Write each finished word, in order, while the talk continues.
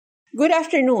Good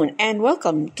afternoon and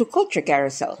welcome to Culture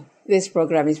Carousel. This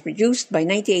program is produced by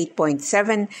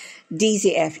 98.7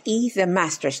 DZFE, The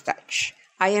Master's Touch.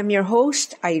 I am your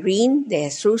host, Irene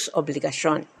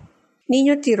Obligacion.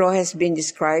 Niño Tiro has been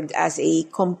described as a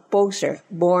composer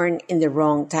born in the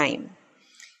wrong time.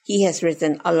 He has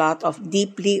written a lot of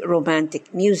deeply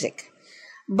romantic music,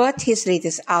 but his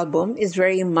latest album is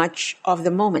very much of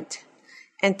the moment.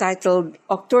 Entitled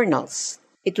Octurnals,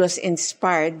 it was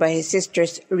inspired by his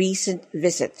sister's recent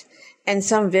visit and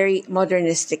some very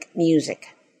modernistic music.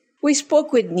 We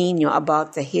spoke with Nino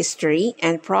about the history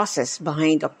and process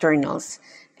behind Octurnals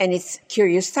and its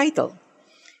curious title.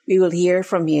 We will hear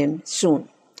from him soon.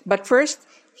 But first,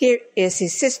 here is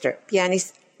his sister,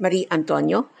 pianist Marie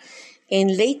Antonio,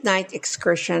 in Late Night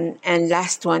Excursion and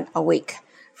Last One Awake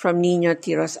from Niño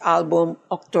Tiro's album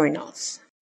Octurnals.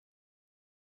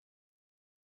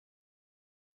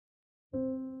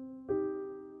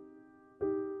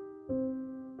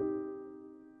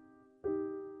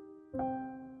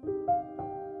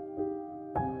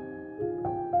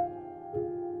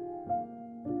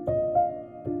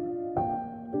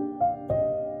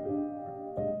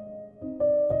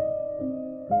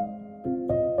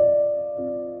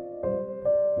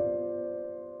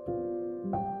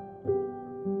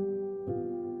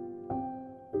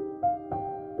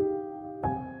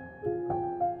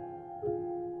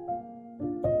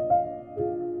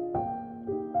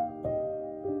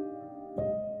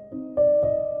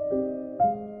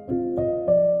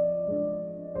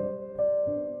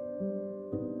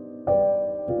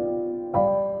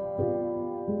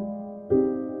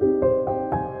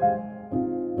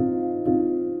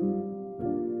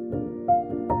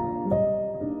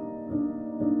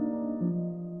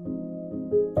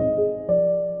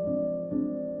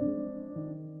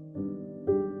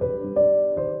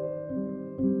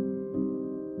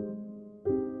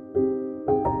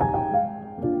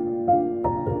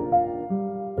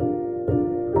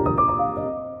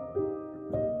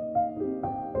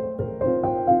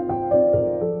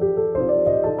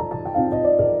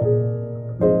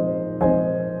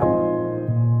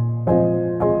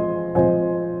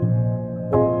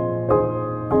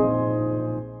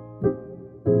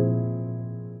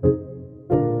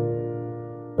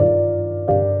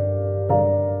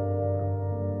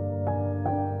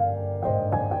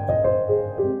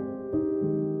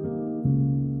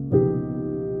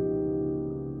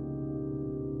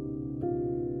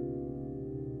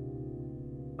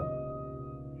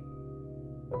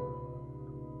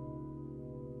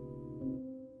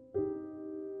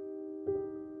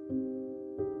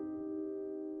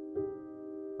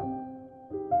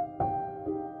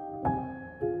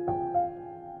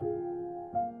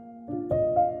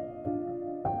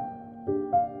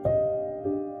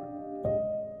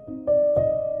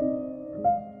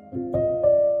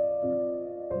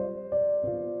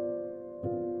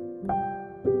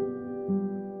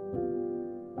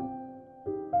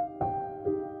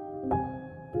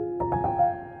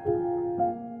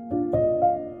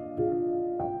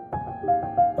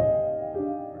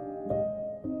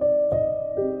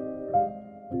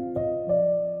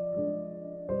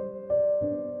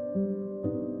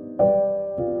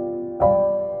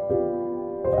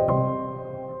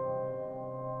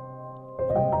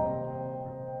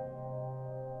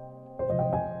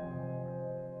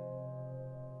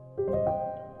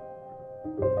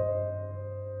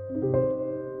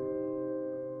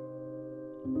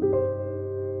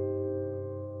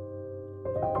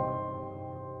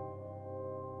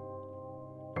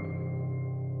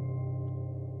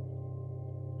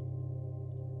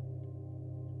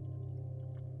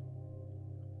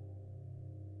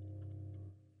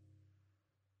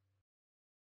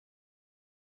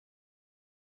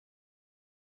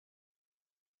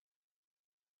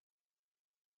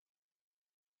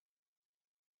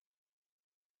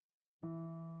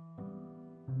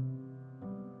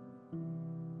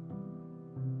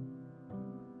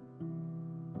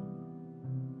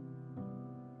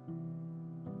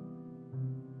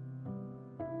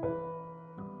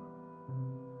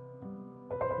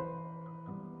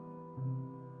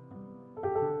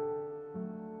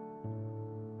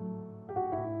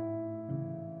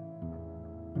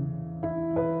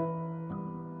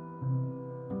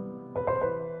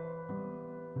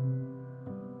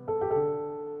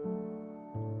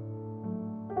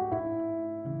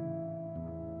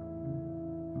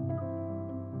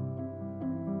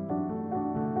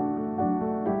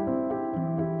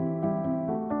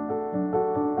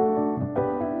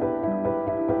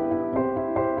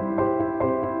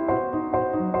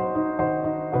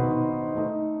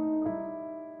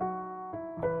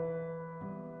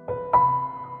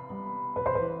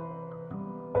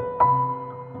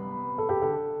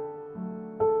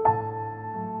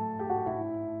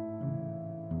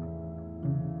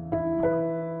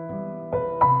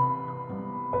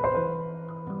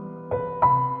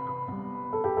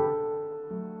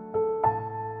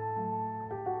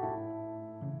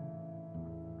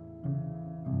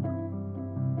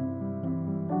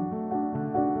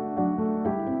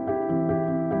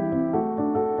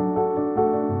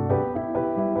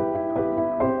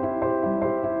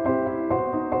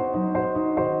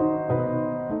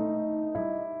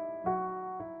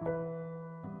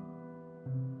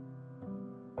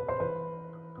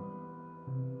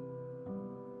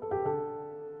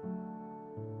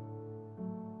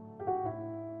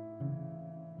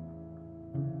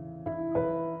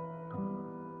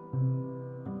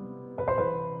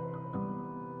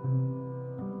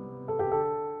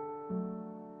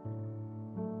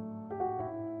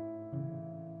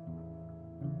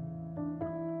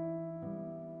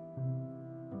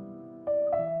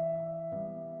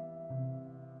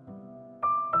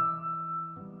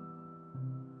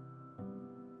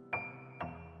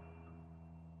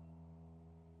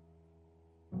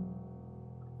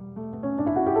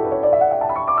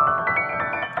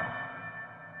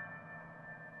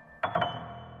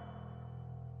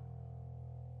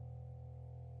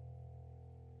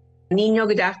 Nino,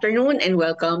 good afternoon and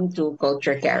welcome to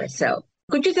Culture Carousel.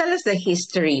 Could you tell us the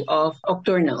history of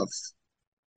Octurnals?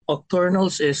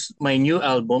 Octurnals is my new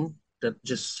album that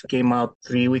just came out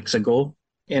 3 weeks ago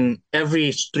in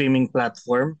every streaming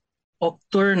platform.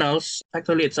 Octurnals,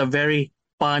 actually, it's a very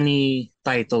funny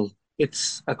title.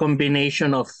 It's a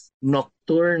combination of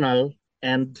nocturnal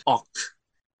and oct.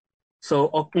 So,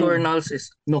 Mm. octurnals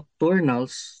is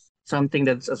nocturnals, something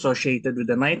that's associated with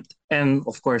the night. And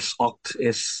of course, oct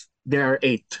is there are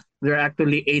eight. There are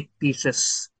actually eight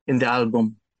pieces in the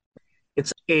album.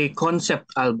 It's a concept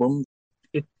album.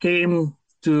 It came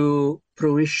to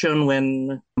fruition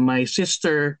when my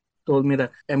sister told me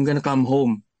that I'm going to come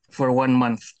home for 1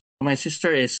 month. My sister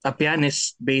is a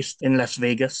pianist based in Las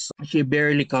Vegas. She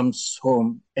barely comes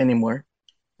home anymore.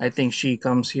 I think she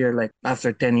comes here like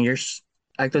after 10 years.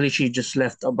 Actually, she just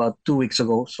left about 2 weeks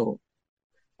ago. So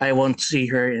I won't see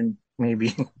her in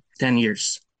maybe 10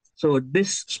 years. So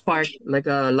this sparked like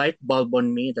a light bulb on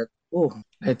me that, oh,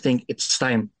 I think it's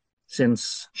time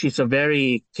since she's a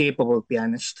very capable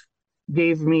pianist.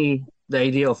 Gave me the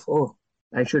idea of, oh,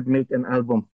 I should make an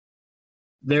album.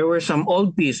 There were some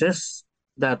old pieces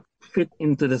that fit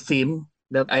into the theme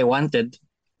that I wanted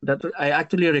that I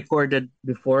actually recorded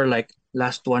before, like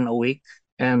last one a week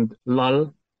and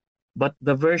lull. But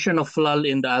the version of lull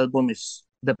in the album is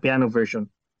the piano version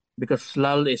because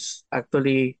lull is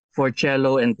actually for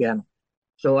cello and piano.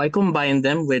 So I combined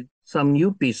them with some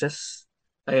new pieces.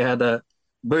 I had a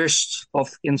burst of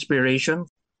inspiration.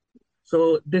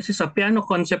 So this is a piano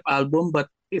concept album, but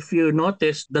if you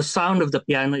notice, the sound of the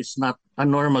piano is not a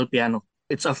normal piano.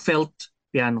 It's a felt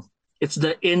piano. It's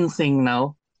the in thing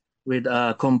now with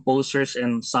composers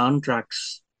and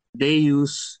soundtracks. They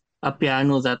use a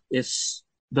piano that is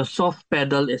the soft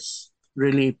pedal is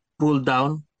really pulled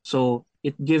down, so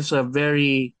it gives a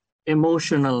very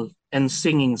emotional and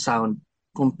singing sound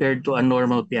compared to a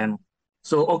normal piano.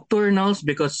 So octurnals,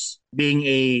 because being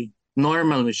a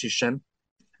normal musician,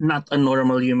 not a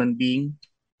normal human being,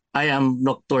 I am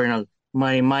nocturnal.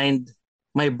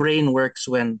 My brain works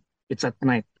when it's at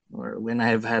night or when I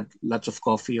have had lots of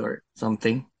coffee or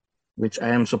something, which I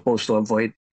am supposed to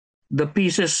avoid. The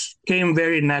pieces came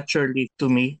very naturally to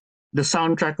me, the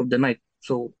soundtrack of the night.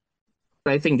 So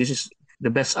I think this is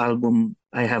the best album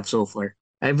I have so far.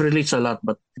 I've released a lot,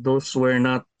 but those were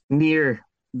not near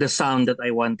the sound that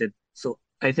I wanted. So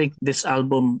I think this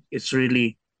album is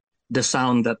really the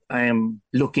sound that I am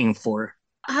looking for.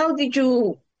 How did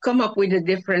you come up with the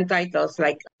different titles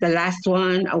like the last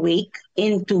one, Awake,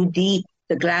 Into Deep,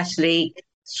 The Glass Lake,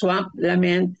 Swamp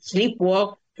Lament,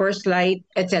 Sleepwalk, First Light,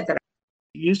 etc.?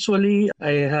 Usually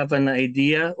I have an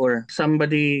idea or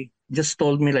somebody just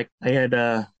told me like I had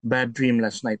a bad dream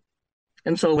last night.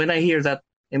 And so when I hear that,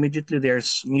 immediately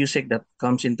there's music that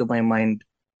comes into my mind.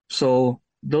 So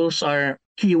those are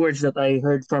keywords that I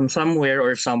heard from somewhere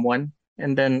or someone,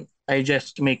 and then I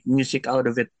just make music out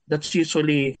of it. That's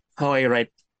usually how I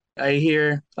write. I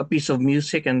hear a piece of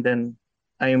music and then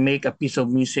I make a piece of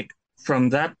music from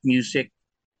that music,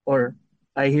 or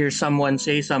I hear someone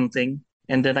say something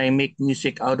and then I make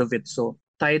music out of it. So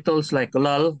titles like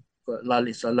Lull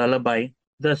is a lullaby.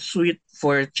 The suite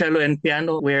for cello and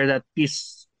piano, where that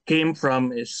piece came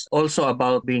from, is also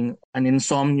about being an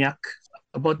insomniac.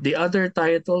 About the other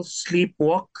titles,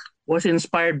 Sleepwalk was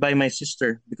inspired by my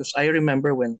sister because I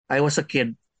remember when I was a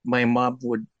kid, my mom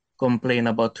would complain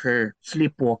about her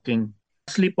sleepwalking.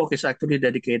 Sleepwalk is actually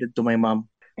dedicated to my mom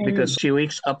because she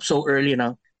wakes up so early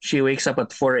now. She wakes up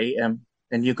at 4 a.m.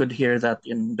 and you could hear that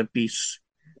in the piece.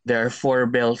 There are four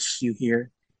bells you hear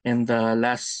in the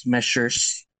last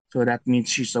measures. So that means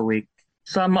she's awake.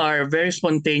 Some are very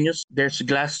spontaneous. There's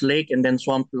Glass Lake and then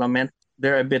Swamp Lament.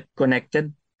 They're a bit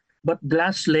connected. But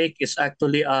Glass Lake is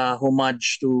actually a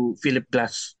homage to Philip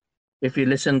Glass. If you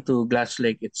listen to Glass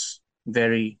Lake, it's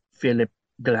very Philip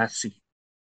Glassy.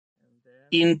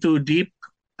 Into Deep,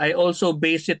 I also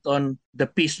base it on the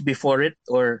piece before it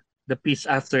or the piece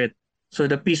after it. So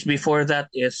the piece before that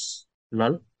is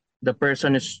lull. The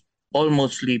person is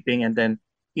almost sleeping, and then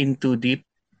into deep,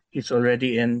 he's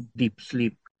already in deep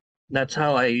sleep. That's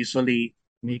how I usually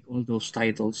make all those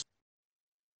titles.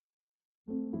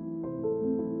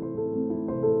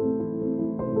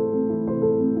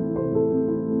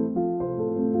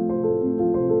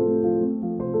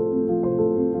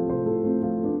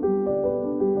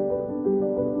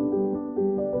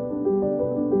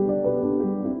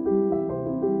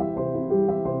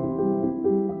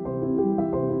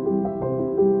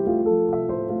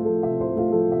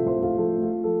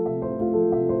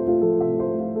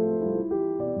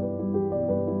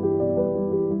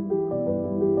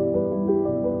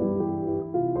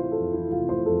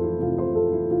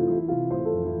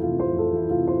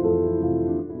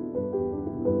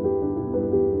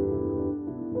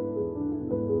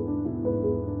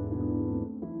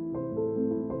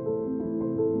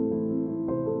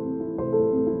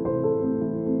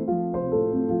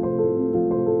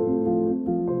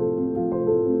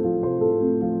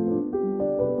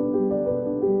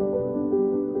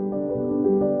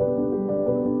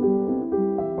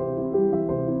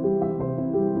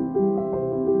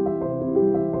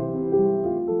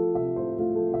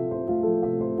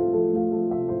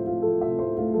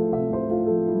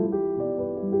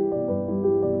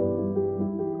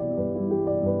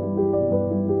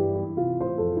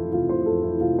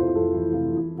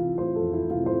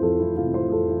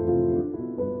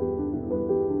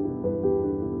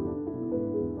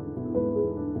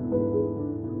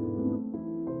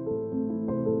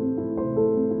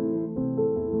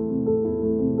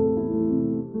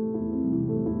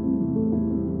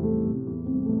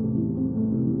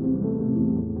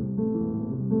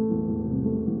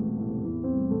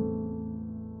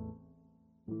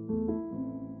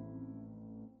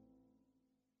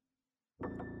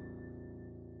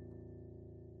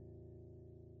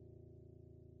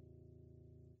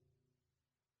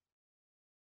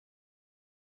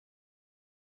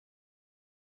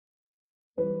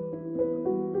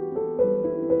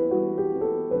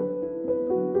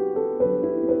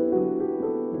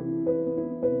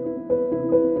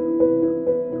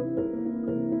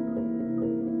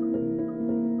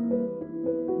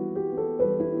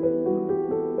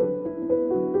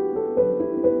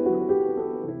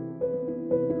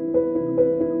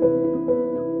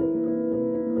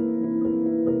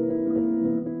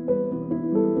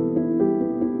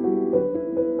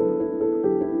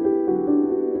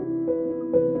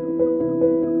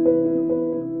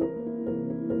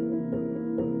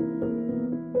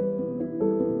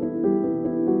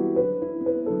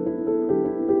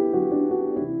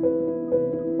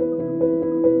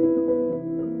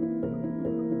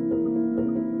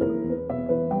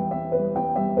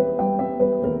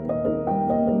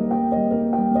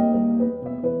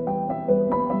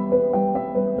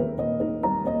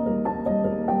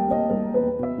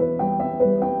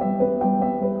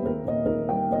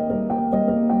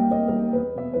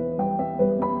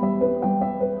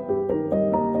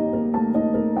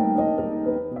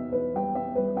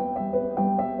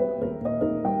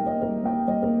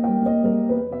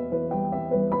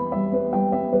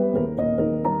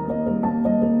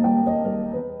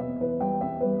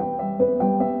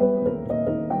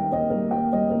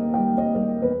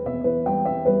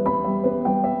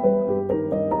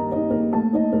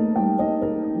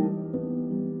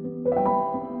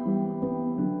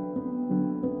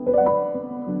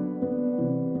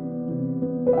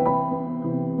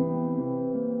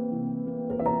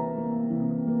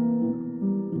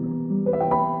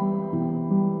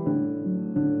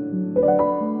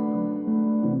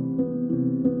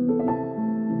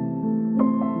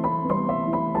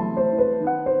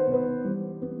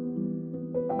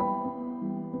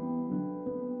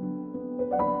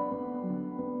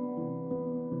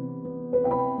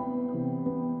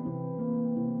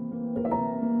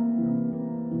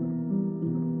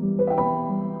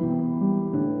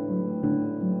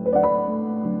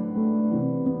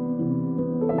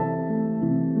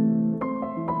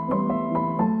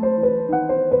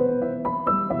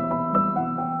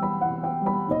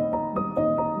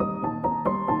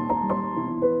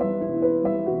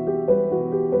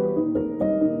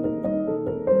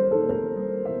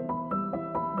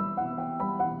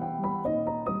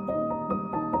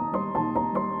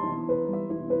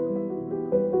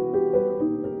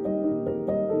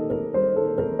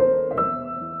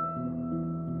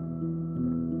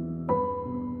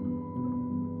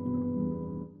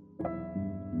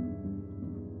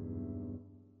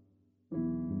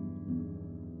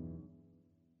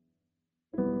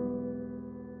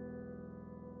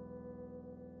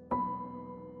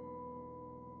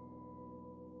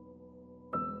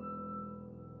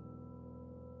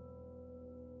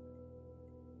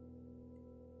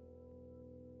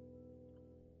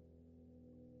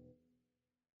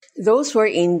 Those were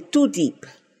in Too Deep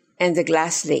and The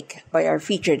Glass Lake by our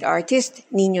featured artist,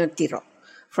 Niño Tiro,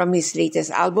 from his latest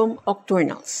album,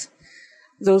 Octurnals.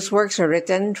 Those works are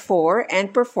written for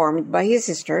and performed by his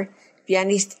sister,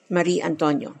 pianist Marie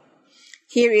Antonio.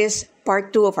 Here is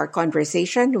part 2 of our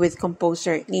conversation with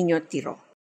composer Niño Tiro.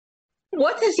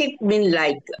 What has it been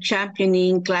like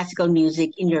championing classical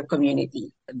music in your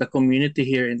community? The community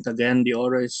here in Cagayan de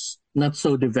Oro is not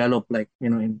so developed like,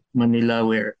 in Manila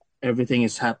where everything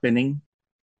is happening.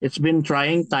 It's been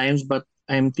trying times, but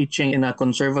I'm teaching in a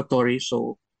conservatory,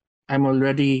 so I'm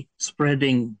already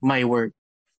spreading my word.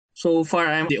 So far,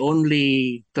 I'm the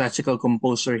only classical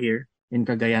composer here in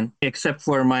Cagayan, except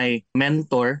for my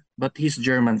mentor, but he's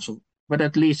German. But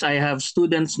at least I have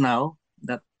students now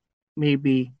that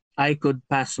maybe I could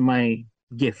pass my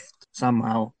gift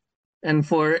somehow. And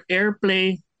for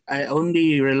airplay, I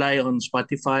only rely on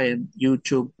Spotify and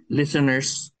YouTube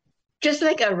listeners. Just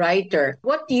like a writer,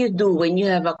 what do you do when you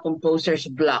have a composer's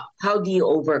block? How do you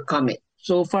overcome it?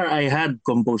 So far, I had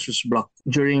composer's block.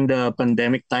 During the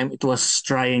pandemic time, it was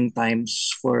trying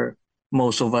times for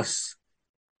most of us.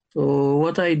 So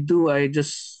what I do, I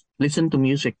just listen to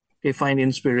music. I find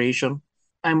inspiration.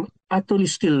 I'm actually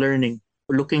still learning,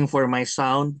 looking for my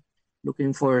sound,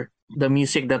 looking for the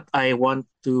music that I want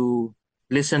to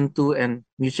listen to and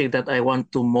music that I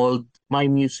want to mold my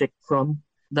music from.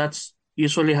 That's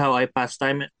usually how I pass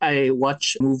time. I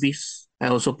watch movies. I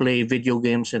also play video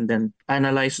games and then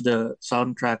analyze the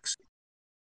soundtracks.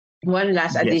 One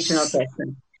last additional Yes.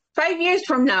 question. 5 years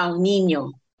from now,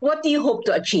 Nino, what do you hope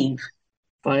to achieve?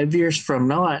 5 years from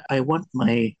now, I want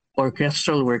my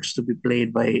orchestral works to be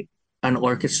played by an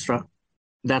orchestra.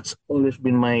 That's always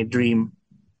been my dream.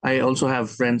 I also have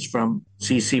friends from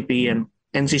CCP and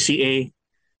NCCA.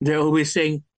 They're always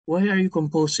saying, "Why are you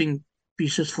composing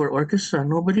pieces for orchestra?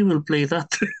 Nobody will play that."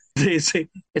 They say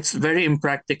it's very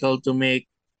impractical to make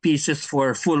pieces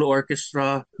for full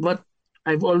orchestra. But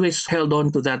I've always held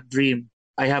on to that dream.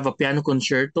 I have a piano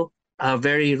concerto, a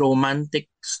very romantic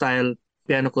style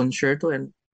piano concerto,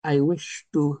 and I wish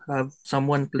to have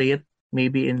someone play it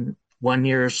maybe in 1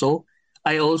 year or so.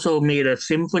 I also made a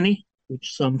symphony,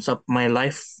 which sums up my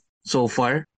life so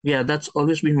far. Yeah, that's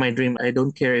always been my dream. I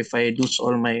don't care if I lose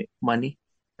all my money.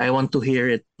 I want to hear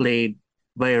it played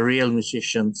by real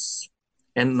musicians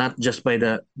and not just by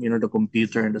the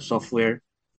computer and the software.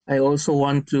 I also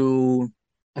want to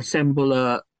assemble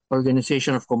a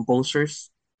organization of composers,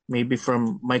 maybe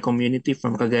from my community,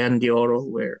 from Cagayan de Oro,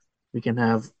 where we can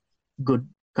have good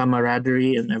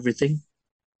camaraderie and everything.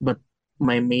 But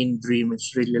my main dream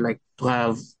is really like to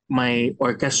have my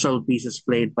orchestral pieces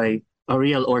played by a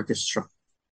real orchestra.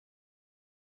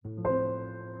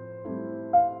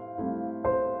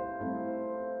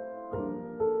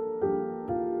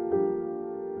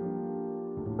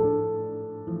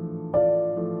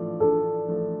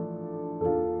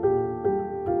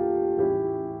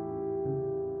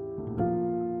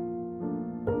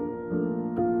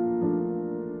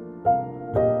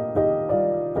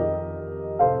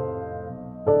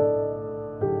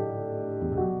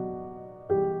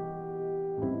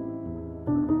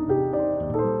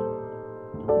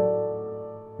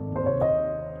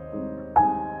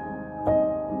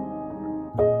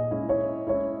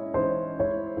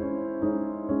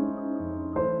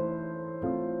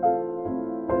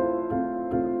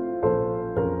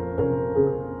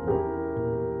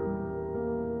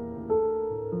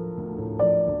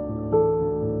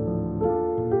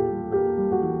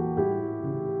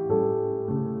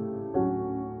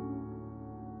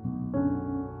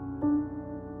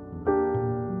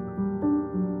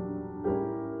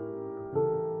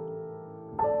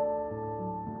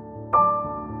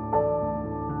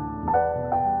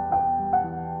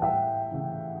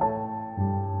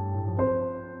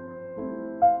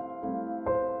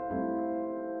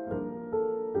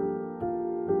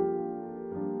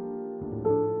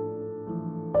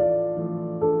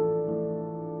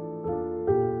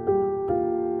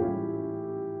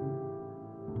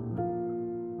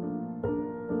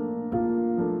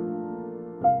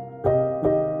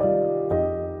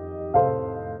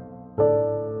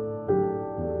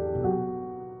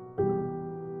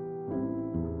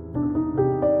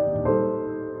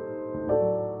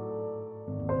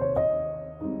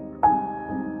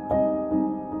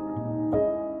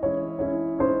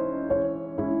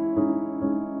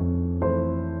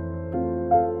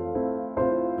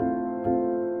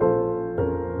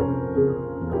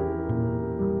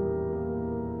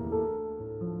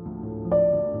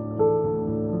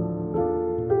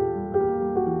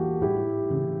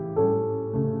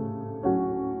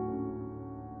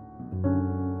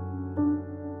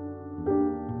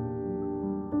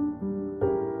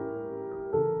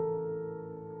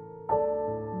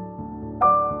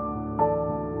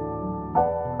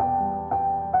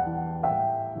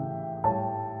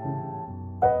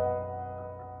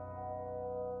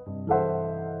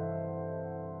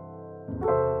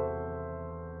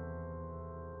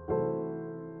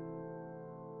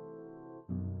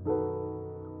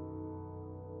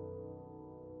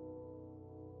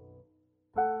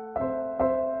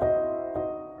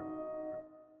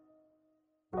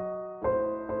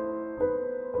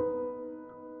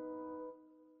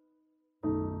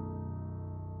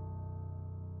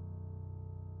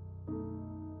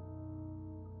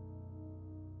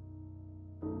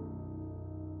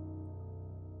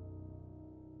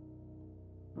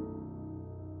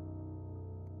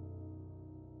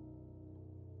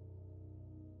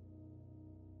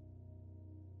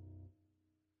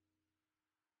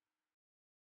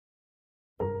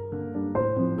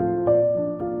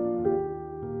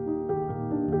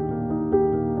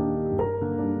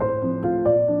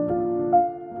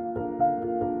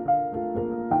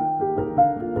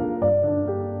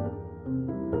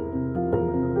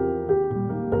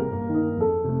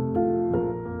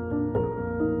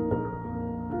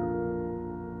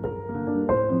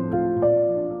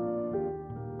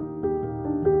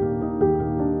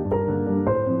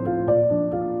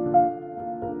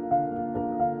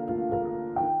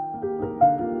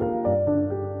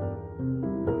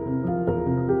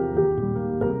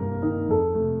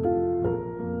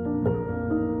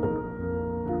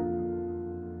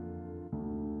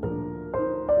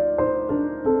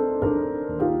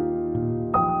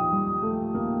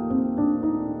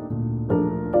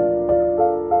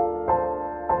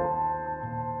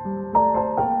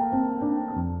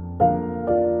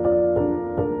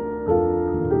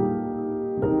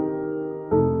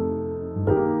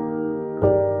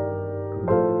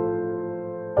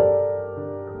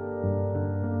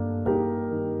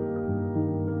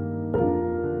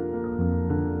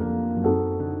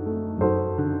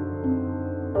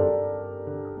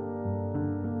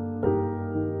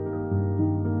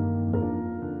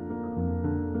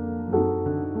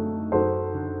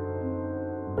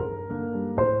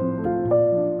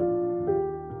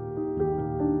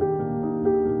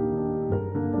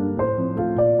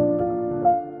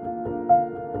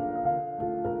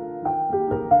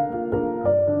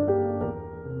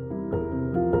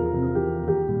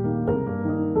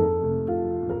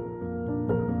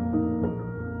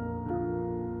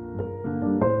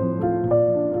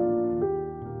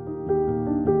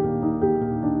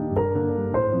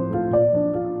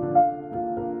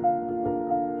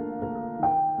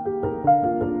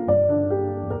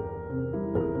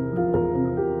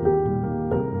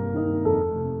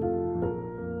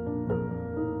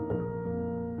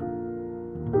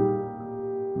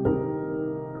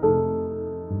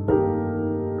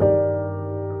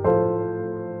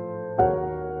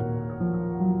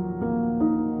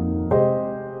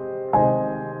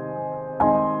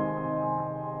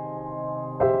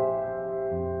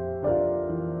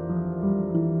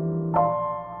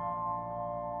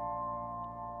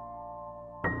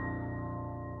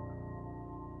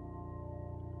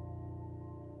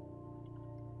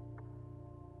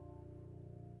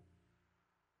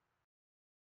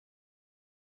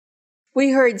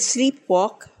 We heard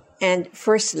Sleepwalk and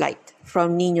First Light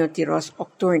from Niño Tiro's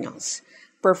Octurnals,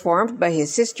 performed by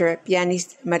his sister,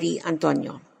 pianist Marie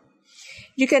Antonio.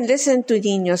 You can listen to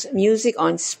Niño's music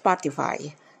on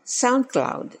Spotify,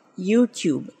 SoundCloud,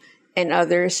 YouTube, and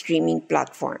other streaming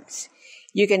platforms.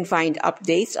 You can find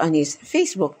updates on his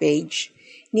Facebook page,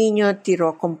 Niño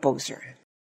Tiro Composer.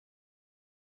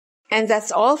 And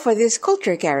that's all for this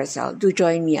Culture Carousel. Do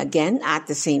join me again at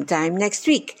the same time next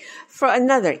week for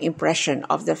another impression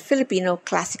of the Filipino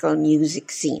classical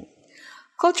music scene.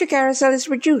 Culture Carousel is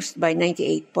produced by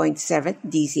 98.7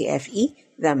 DZFE,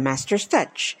 The Master's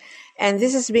Touch. And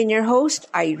this has been your host,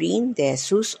 Irene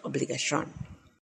Obligacion.